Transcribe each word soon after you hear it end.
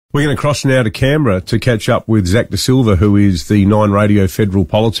We're going to cross now to Canberra to catch up with Zach de Silva, who is the Nine Radio federal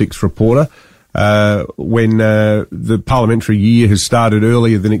politics reporter. When the parliamentary year has started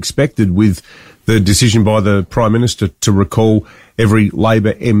earlier than expected with the decision by the Prime Minister to recall every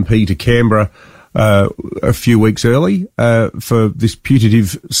Labor MP to Canberra a few weeks early for this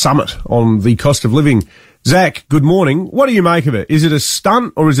putative summit on the cost of living. Zach, good morning. What do you make of it? Is it a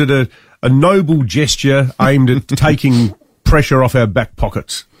stunt or is it a noble gesture aimed at taking pressure off our back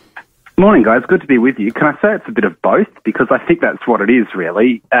pockets? Morning, guys. Good to be with you. Can I say it's a bit of both? Because I think that's what it is,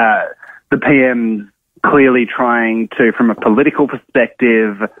 really. The PM's clearly trying to, from a political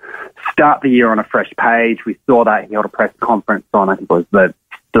perspective, start the year on a fresh page. We saw that he held a press conference on, I think it was the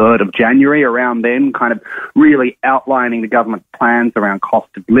 3rd of January, around then, kind of really outlining the government's plans around cost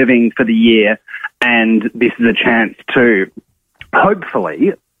of living for the year. And this is a chance to,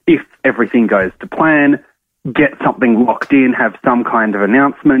 hopefully, if everything goes to plan, get something locked in, have some kind of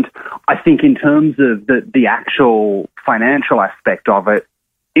announcement. I think in terms of the actual financial aspect of it,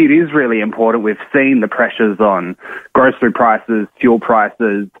 it is really important. We've seen the pressures on grocery prices, fuel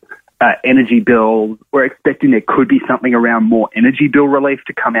prices, energy bills. We're expecting there could be something around more energy bill relief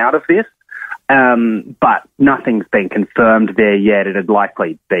to come out of this. But nothing's been confirmed there yet. It'd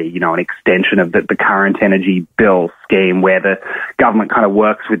likely be, an extension of the current energy bill scheme where the government kind of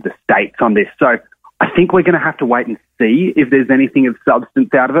works with the states on this. So I think we're going to have to wait and see if there's anything of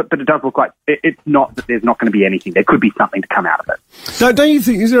substance out of it, but it does look like it's not that there's not going to be anything. There could be something to come out of it. So don't you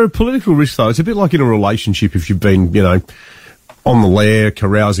think, is there a political risk, though? It's a bit like in a relationship if you've been, on the lair,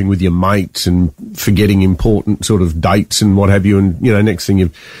 carousing with your mates and forgetting important sort of dates and what have you, and, next thing you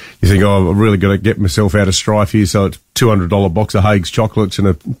think, I've really got to get myself out of strife here, so it's $200 box of Haig's chocolates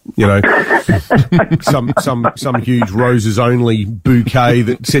and some huge roses only bouquet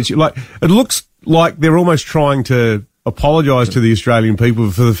that sets you, like, it looks like they're almost trying to apologise to the Australian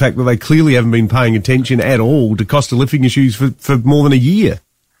people for the fact that they clearly haven't been paying attention at all to cost of living issues for more than a year.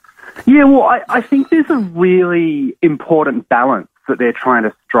 Yeah, well, I think there's a really important balance that they're trying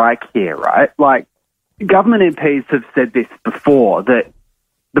to strike here, right? Like, government MPs have said this before, that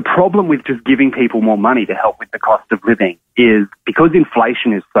the problem with just giving people more money to help with the cost of living is because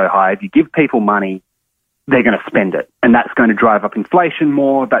inflation is so high, if you give people money, they're going to spend it. And that's going to drive up inflation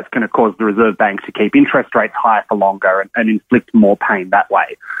more. That's going to cause the Reserve Bank to keep interest rates high for longer and inflict more pain that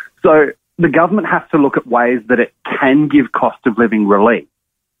way. So the government has to look at ways that it can give cost of living relief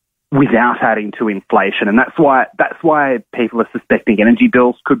without adding to inflation. And that's why people are suspecting energy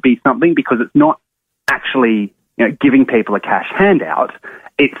bills could be something, because it's not actually giving people a cash handout.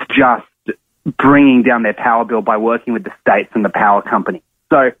 It's just bringing down their power bill by working with the states and the power company.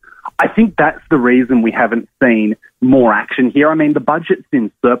 So I think that's the reason we haven't seen more action here. I mean, the budget's in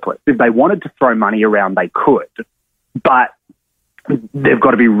surplus. If they wanted to throw money around, they could. But they've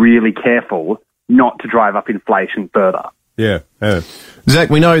got to be really careful not to drive up inflation further. Yeah. Zach,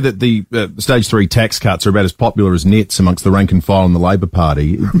 we know that the stage 3 tax cuts are about as popular as nets amongst the rank and file in the Labor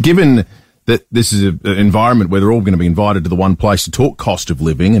Party. Given that this is an environment where they're all going to be invited to the one place to talk cost of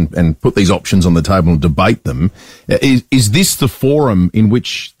living and put these options on the table and debate them, is this the forum in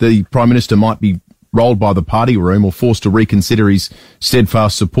which the Prime Minister might be rolled by the party room or forced to reconsider his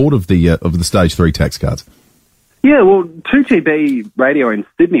steadfast support of the stage 3 tax cuts? Yeah, well, 2GB Radio in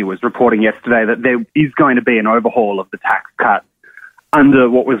Sydney was reporting yesterday that there is going to be an overhaul of the tax cuts under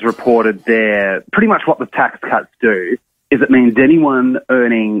what was reported there. Pretty much what the tax cuts do is it means anyone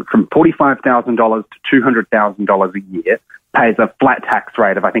earning from $45,000 to $200,000 a year pays a flat tax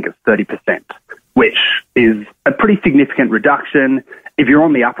rate of, I think it's 30%, which is a pretty significant reduction. If you're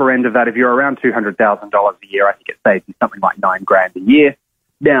on the upper end of that, if you're around $200,000 a year, I think it saves you something like $9,000 a year.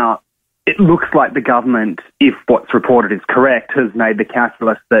 Now, it looks like the government, if what's reported is correct, has made the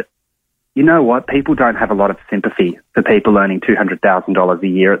calculus that, you know what, people don't have a lot of sympathy for people earning $200,000 a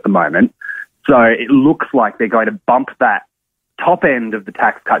year at the moment. So it looks like they're going to bump that top end of the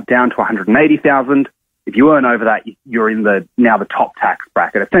tax cut down to $180,000. If you earn over that, you're in the top tax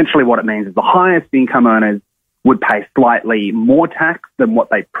bracket. Essentially what it means is the highest income earners would pay slightly more tax than what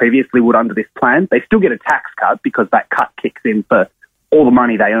they previously would under this plan. They still get a tax cut because that cut kicks in for all the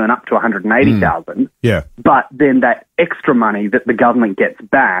money they earn up to $180,000. Yeah. But then that extra money that the government gets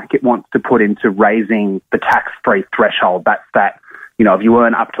back, it wants to put into raising the tax-free threshold. That's that, if you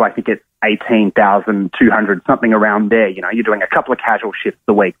earn up to, I think it's 18,200, something around there, you're doing a couple of casual shifts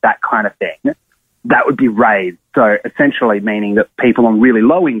a week, that kind of thing, that would be raised. So essentially meaning that people on really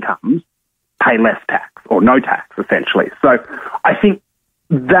low incomes pay less tax or no tax, essentially. So I think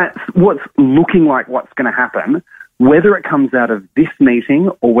that's what's looking like what's going to happen. Whether it comes out of this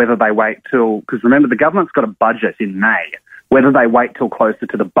meeting or whether they wait till, because remember, the government's got a budget in May. whether they wait till closer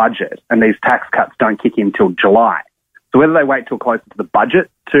to the budget, and these tax cuts don't kick in till July. So whether they wait till closer to the budget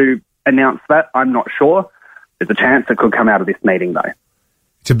to announce that, I'm not sure. There's a chance it could come out of this meeting, though.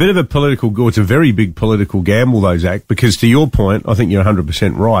 It's a bit of it's a very big political gamble, though, Zach, because to your point, I think you're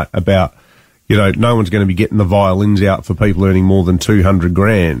 100% right about, no one's going to be getting the violins out for people earning more than 200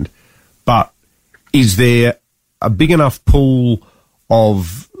 grand. But is there a big enough pool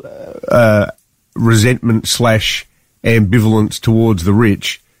of resentment / ambivalence towards the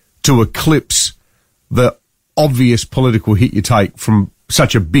rich to eclipse the obvious political hit you take from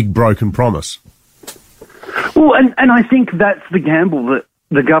such a big broken promise? Well, and I think that's the gamble that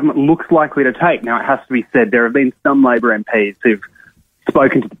the government looks likely to take. Now, it has to be said, there have been some Labor MPs who've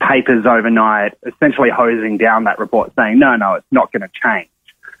spoken to the papers overnight, essentially hosing down that report, saying, no, it's not going to change.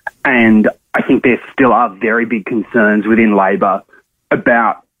 And I think there still are very big concerns within Labor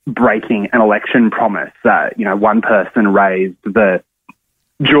about breaking an election promise. One person raised the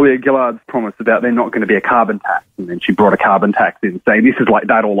Julia Gillard's promise about there not going to be a carbon tax, and then she brought a carbon tax in, saying this is like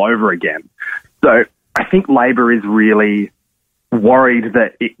that all over again. So I think Labor is really worried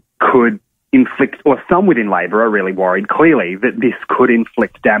that it could inflict, or some within Labor are really worried, clearly, that this could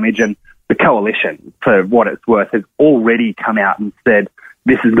inflict damage. And the coalition, for what it's worth, has already come out and said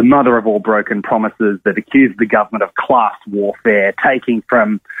this is the mother of all broken promises, that accuse the government of class warfare, taking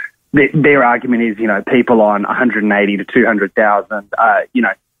from their argument is, people on 180 to 200,000,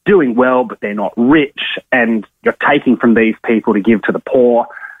 doing well, but they're not rich, and you're taking from these people to give to the poor.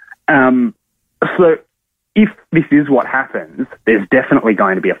 So if this is what happens, there's definitely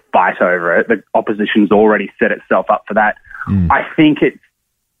going to be a fight over it. The opposition's already set itself up for that. I think it's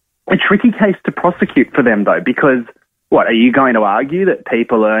a tricky case to prosecute for them, though, because are you going to argue that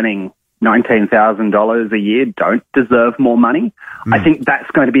people earning $19,000 a year don't deserve more money? I think that's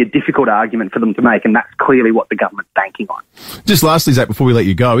going to be a difficult argument for them to make, and that's clearly what the government's banking on. Just lastly, Zach, before we let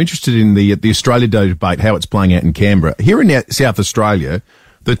you go, interested in the Australia Day debate, how it's playing out in Canberra. Here in South Australia,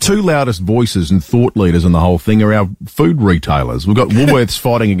 the two loudest voices and thought leaders in the whole thing are our food retailers. We've got Woolworths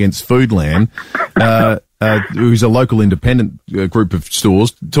fighting against Foodland, who's a local independent group of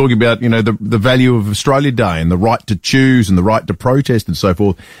stores, talking about, the value of Australia Day and the right to choose and the right to protest and so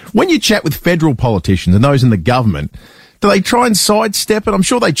forth. When you chat with federal politicians and those in the government, do they try and sidestep it? I'm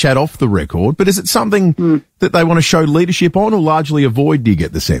sure they chat off the record, but is it something that they want to show leadership on or largely avoid, do you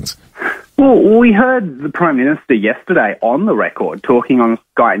get the sense? Well, we heard the Prime Minister yesterday on the record talking on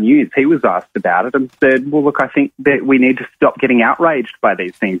Sky News. He was asked about it and said, well, look, I think that we need to stop getting outraged by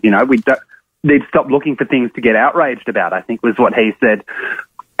these things. We need to stop looking for things to get outraged about, I think was what he said.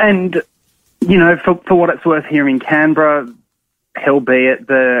 And, for what it's worth, here in Canberra, he'll be at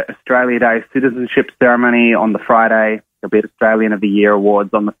the Australia Day citizenship ceremony on the Friday. He'll be at Australian of the Year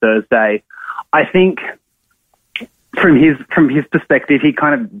Awards on the Thursday. I think from his perspective, he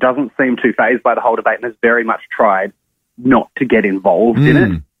kind of doesn't seem too fazed by the whole debate and has very much tried not to get involved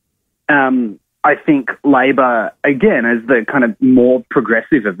in it. I think Labor, again, as the kind of more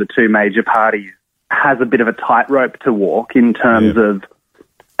progressive of the two major parties, has a bit of a tightrope to walk in terms of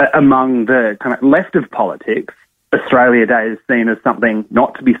among the kind of left of politics. Australia Day is seen as something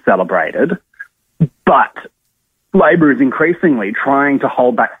not to be celebrated, but Labor is increasingly trying to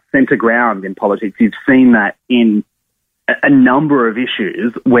hold that centre ground in politics. You've seen that in a number of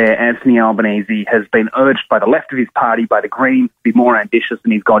issues where Anthony Albanese has been urged by the left of his party, by the Greens, to be more ambitious,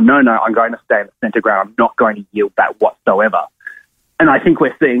 and he's gone, no, I'm going to stay in the centre ground. I'm not going to yield that whatsoever. And I think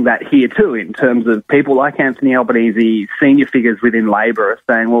we're seeing that here too, in terms of people like Anthony Albanese, senior figures within Labor are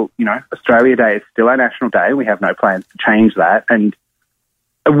saying, well, Australia Day is still our national day. We have no plans to change that. And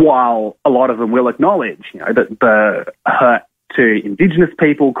while a lot of them will acknowledge, that the hurt to Indigenous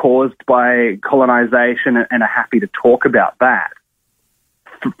people caused by colonisation and are happy to talk about that,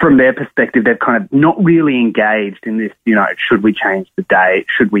 from their perspective, they've kind of not really engaged in this, should we change the day?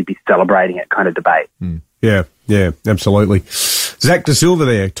 Should we be celebrating it kind of debate? Yeah, absolutely. Zach De Silva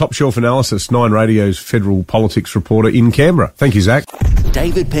there, top shelf analysis, 9 Radio's federal politics reporter in Canberra. Thank you, Zach.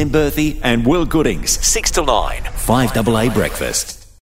 David Penberthy and Will Goodings, 6 to 9, 5AA Breakfast.